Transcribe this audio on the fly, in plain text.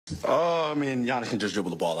I mean, Giannis can just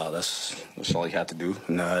dribble the ball out. That's all he had to do,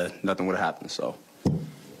 and nothing would have happened. So.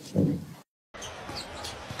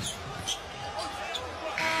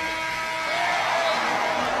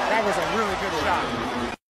 That was a really good shot.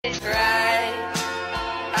 It's right.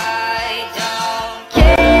 I don't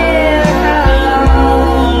care how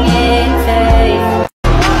long it takes.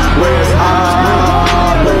 Where's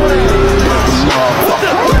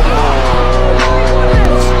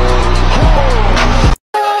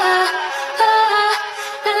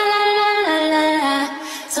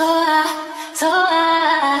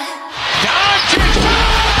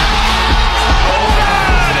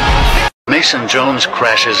Mason Jones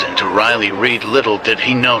crashes into Riley Reid. Little did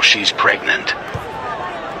he know she's pregnant.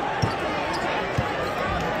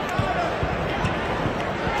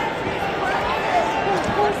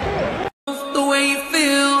 The way you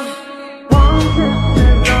feel.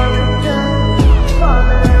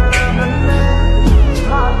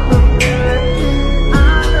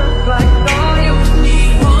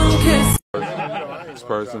 It's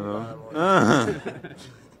personal. I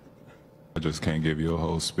just can't give you a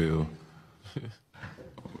whole spiel.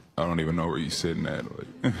 I don't even know where you're sitting at. I'll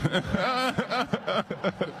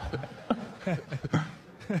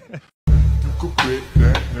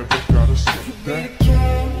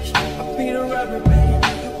be the rubber band,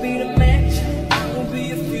 you'll be the match, I'll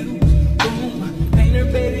be a fuse. Boom, painter,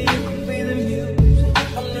 baby, you can be the muse.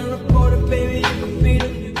 I'm the reporter, baby, you can be the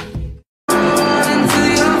muse. Into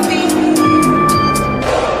your feet,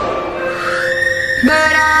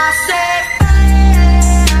 but I said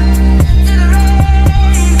fire to the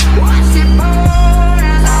rain. Watch it burn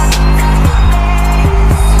as I touch the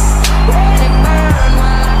face. Let it burn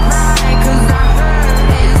while I cry, 'cause I heard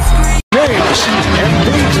it scream. And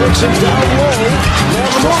he takes it down low.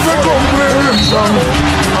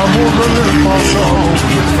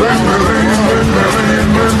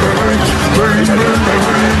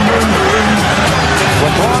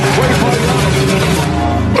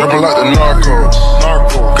 Rapping like the narco,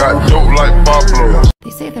 got dope like Pablo.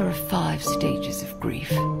 They say there are 5 stages of grief: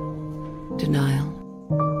 denial,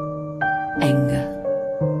 anger,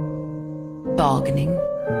 bargaining,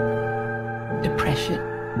 depression,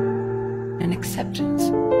 and acceptance.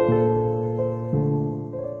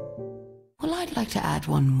 Well, I'd like to add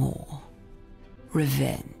one more: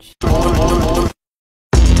 revenge.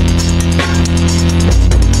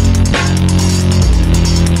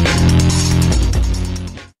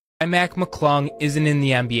 Mac McClung isn't in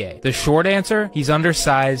the NBA. The short answer, he's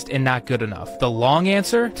undersized and not good enough. The long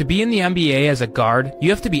answer, to be in the NBA as a guard, you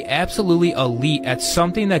have to be absolutely elite at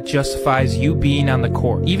something that justifies you being on the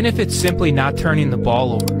court, even if it's simply not turning the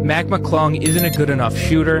ball over. Mac McClung isn't a good enough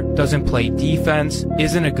shooter, doesn't play defense,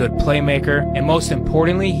 isn't a good playmaker, and most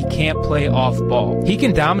importantly, he can't play off ball. He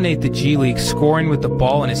can dominate the G League scoring with the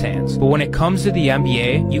ball in his hands, but when it comes to the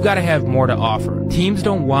NBA, you gotta have more to offer. Teams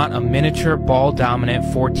don't want a miniature ball-dominant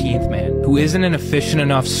 14th man who isn't an efficient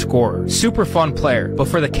enough scorer. Super fun player, but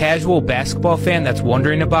for the casual basketball fan that's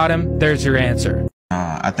wondering about him, there's your answer.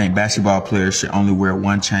 I think basketball players should only wear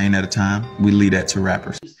one chain at a time. We leave that to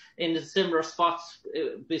rappers. In the similar spots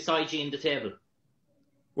beside you in the table.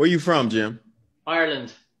 Where you from, Jim?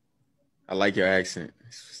 Ireland. I like your accent.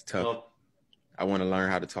 It's tough. Oh. I want to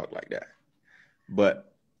learn how to talk like that.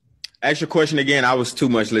 But ask your question again. I was too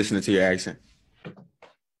much listening to your accent.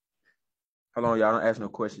 Hold on, y'all. Don't ask no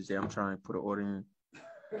questions yet. I'm trying to put an order in.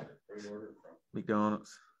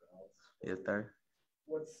 McDonald's. Yes, sir.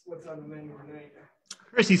 What's on the menu tonight?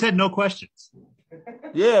 Chris, he said no questions.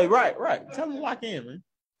 Yeah, right. Tell him to lock in, man.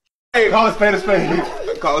 Hey, call a spade a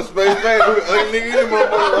spade. Call a spade a spade.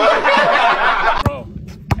 Bro,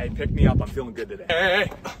 hey, pick me up. I'm feeling good today.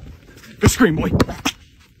 Hey. Good screen, boy. Good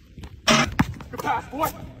pass, boy.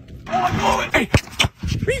 Oh, I'm going. Hey,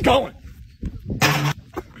 where you going?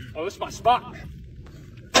 Oh, this is my spot.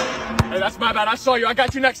 Hey, that's my bad. I saw you. I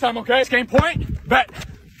got you next time, okay? Game point. Bet.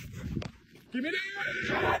 Give me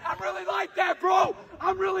that. I'm really like that, bro.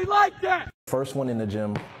 I'm really like that. First one in the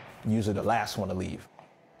gym, usually the last one to leave.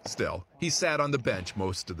 Still, he sat on the bench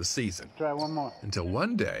most of the season. Try one more. Until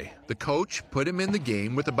one day, the coach put him in the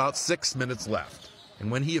game with about 6 minutes left.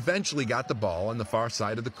 And when he eventually got the ball on the far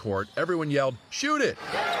side of the court, everyone yelled, "Shoot it!"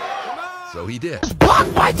 So he did.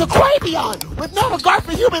 Blocked by Taquavion with no regard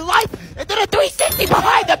for human life, and then a 360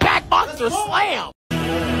 behind the back monster slam.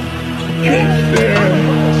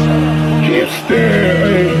 Keep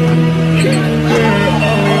staring, oh,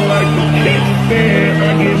 like you can't stand. I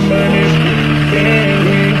get money,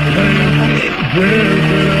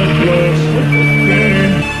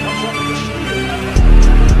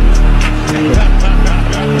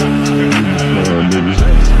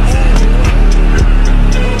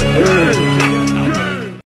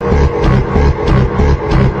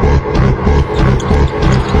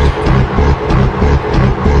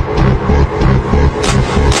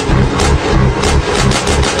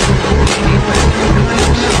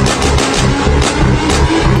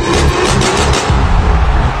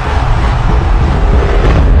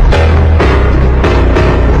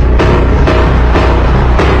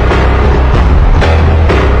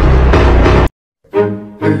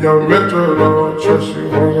 your mental law, trust you,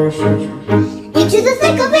 wanna shoot you. Into the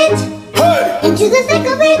thick of it. Hey! Into the thick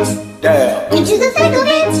of it. Damn. Into the thick of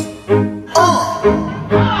it. 5, 3,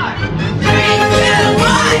 2,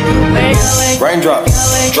 1.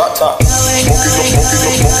 Raindrops, drop top,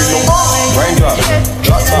 smoking no. Raindrops,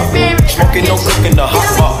 drop top, smoking no, cooking the hot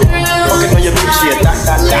pot. Fucking on your bitch, yeah, dot.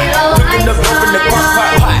 Cooking the dope in the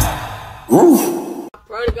pot. Roof.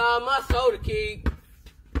 Pray to God, my soda key.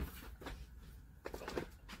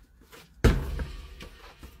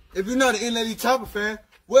 If you're not an NLE Chopper fan,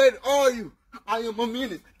 where are you? I am a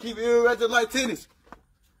menace. Keep it irregular like tennis.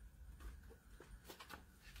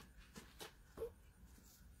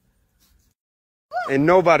 And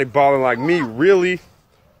nobody balling like me, really.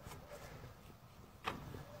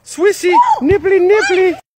 Swishy,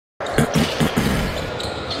 nipply.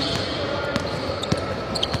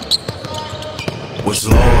 Was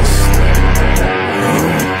lost.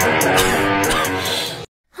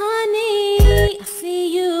 Honey, I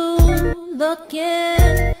see you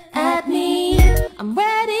looking at me. I'm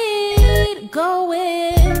ready to go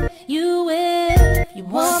with you if you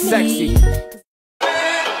want Sexy. me.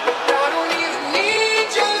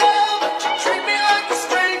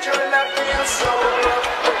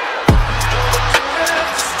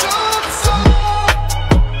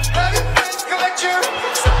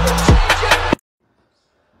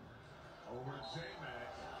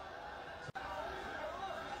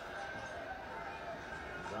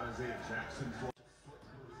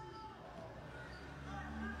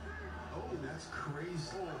 Oh, that's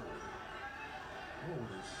crazy. Oh,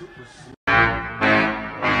 they're super sweet.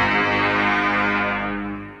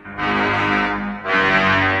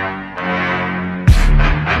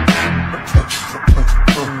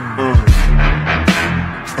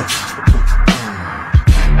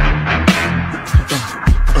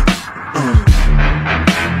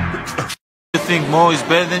 You think Mo is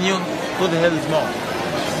better than you? Who the hell is Mo?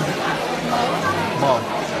 Mo.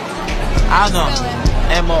 I don't know.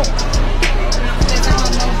 M.O.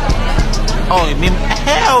 Oh, you mean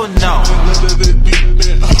hell no.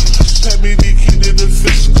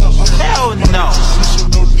 Hell no.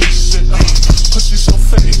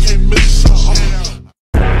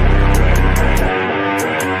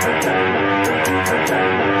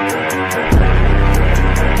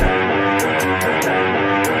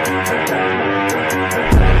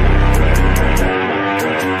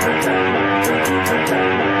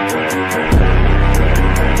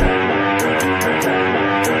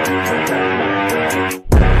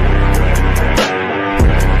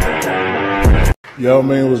 Yao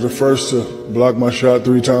Ming was the first to block my shot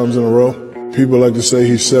 3 times in a row. People like to say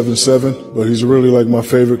he's 7'7", but he's really like my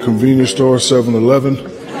favorite convenience store, 7-Eleven.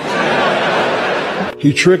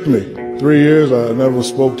 He tricked me. 3 years, I never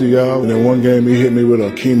spoke to Yao, and then one game he hit me with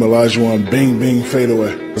a Keem Olajuwon bing bing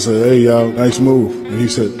fadeaway. I said, "Hey Yao, nice move." And he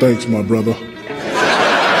said, "Thanks, my brother."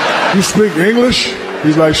 "You speak English?"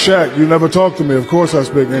 He's like, "Shaq, you never talk to me. Of course I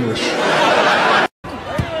speak English."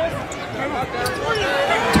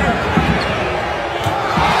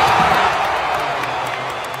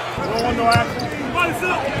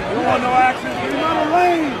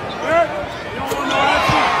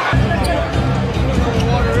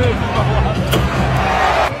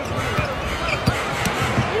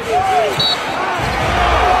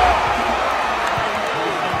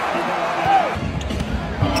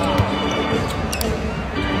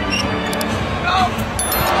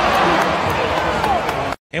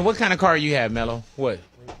 And what kind of car you have, Mello? What?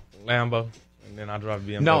 Lambo, and then I drive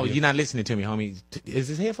BMW. No, you're not listening to me, homie. Is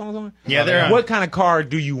his headphones on? Yeah, they're on. What kind of car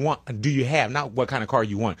do you want? Do you have? Not what kind of car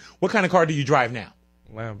you want. What kind of car do you drive now?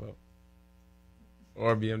 Lambo.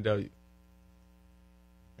 Or BMW.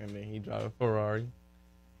 And then he drive a Ferrari.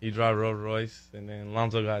 He drive Rolls Royce, and then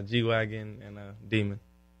Lonzo got a G-Wagon and a Demon.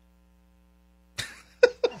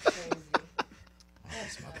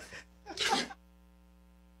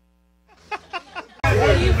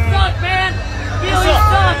 You suck, man. You suck.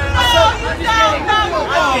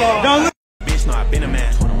 Don't look. Bitch, no, I been a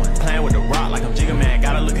man. 21. Playing with the rock like I'm Jigga Man.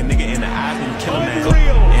 Gotta look a nigga in the eyes when you kill a man.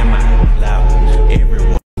 In my loud,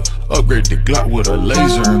 everyone. Upgrade the Glock with a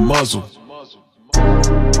laser and muzzle.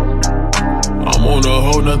 I'm on a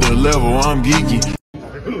whole nother level, I'm geeky.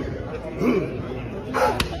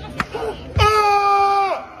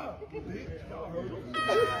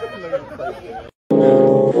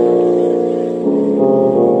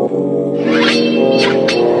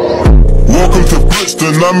 Welcome to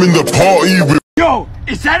Brixton, I'm in the party with. Yo,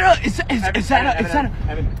 is that a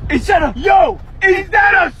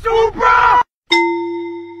Supra?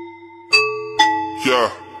 Yeah.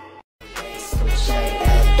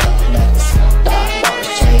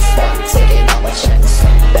 Taking all my checks.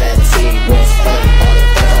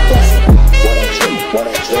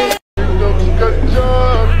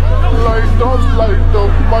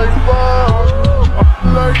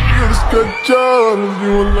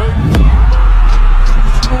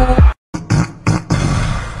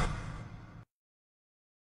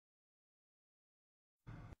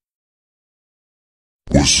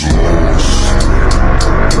 That's right.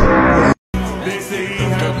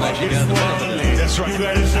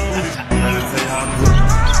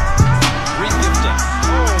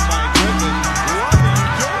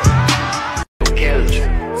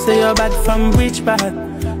 Say you're bad from which part?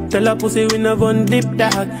 Tell a pussy we no gun dip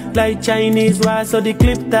dog. Like Chinese war so the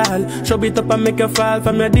clip tall. Show it up and make you fall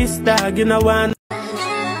from your disc dog. You know one.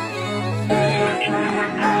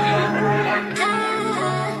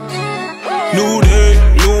 New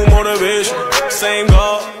day, new motivation. Same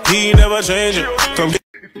God, he never changing. Come get.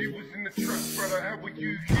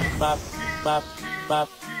 Pop, pop, pop,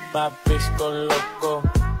 pop, bitch go loco.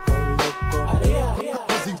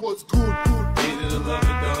 See what's good, good. Needed to love it,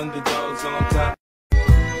 the underdogs on top.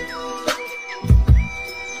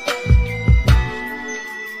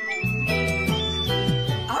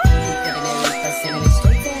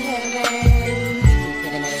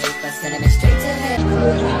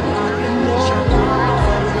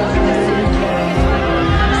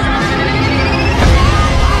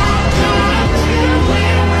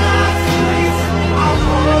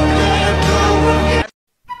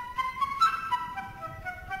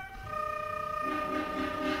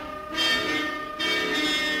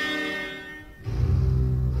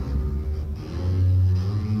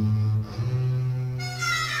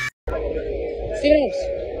 Students,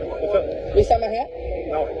 please sign my hat.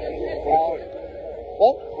 No.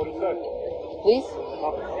 What? What is that? Please?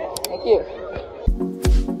 Thank you.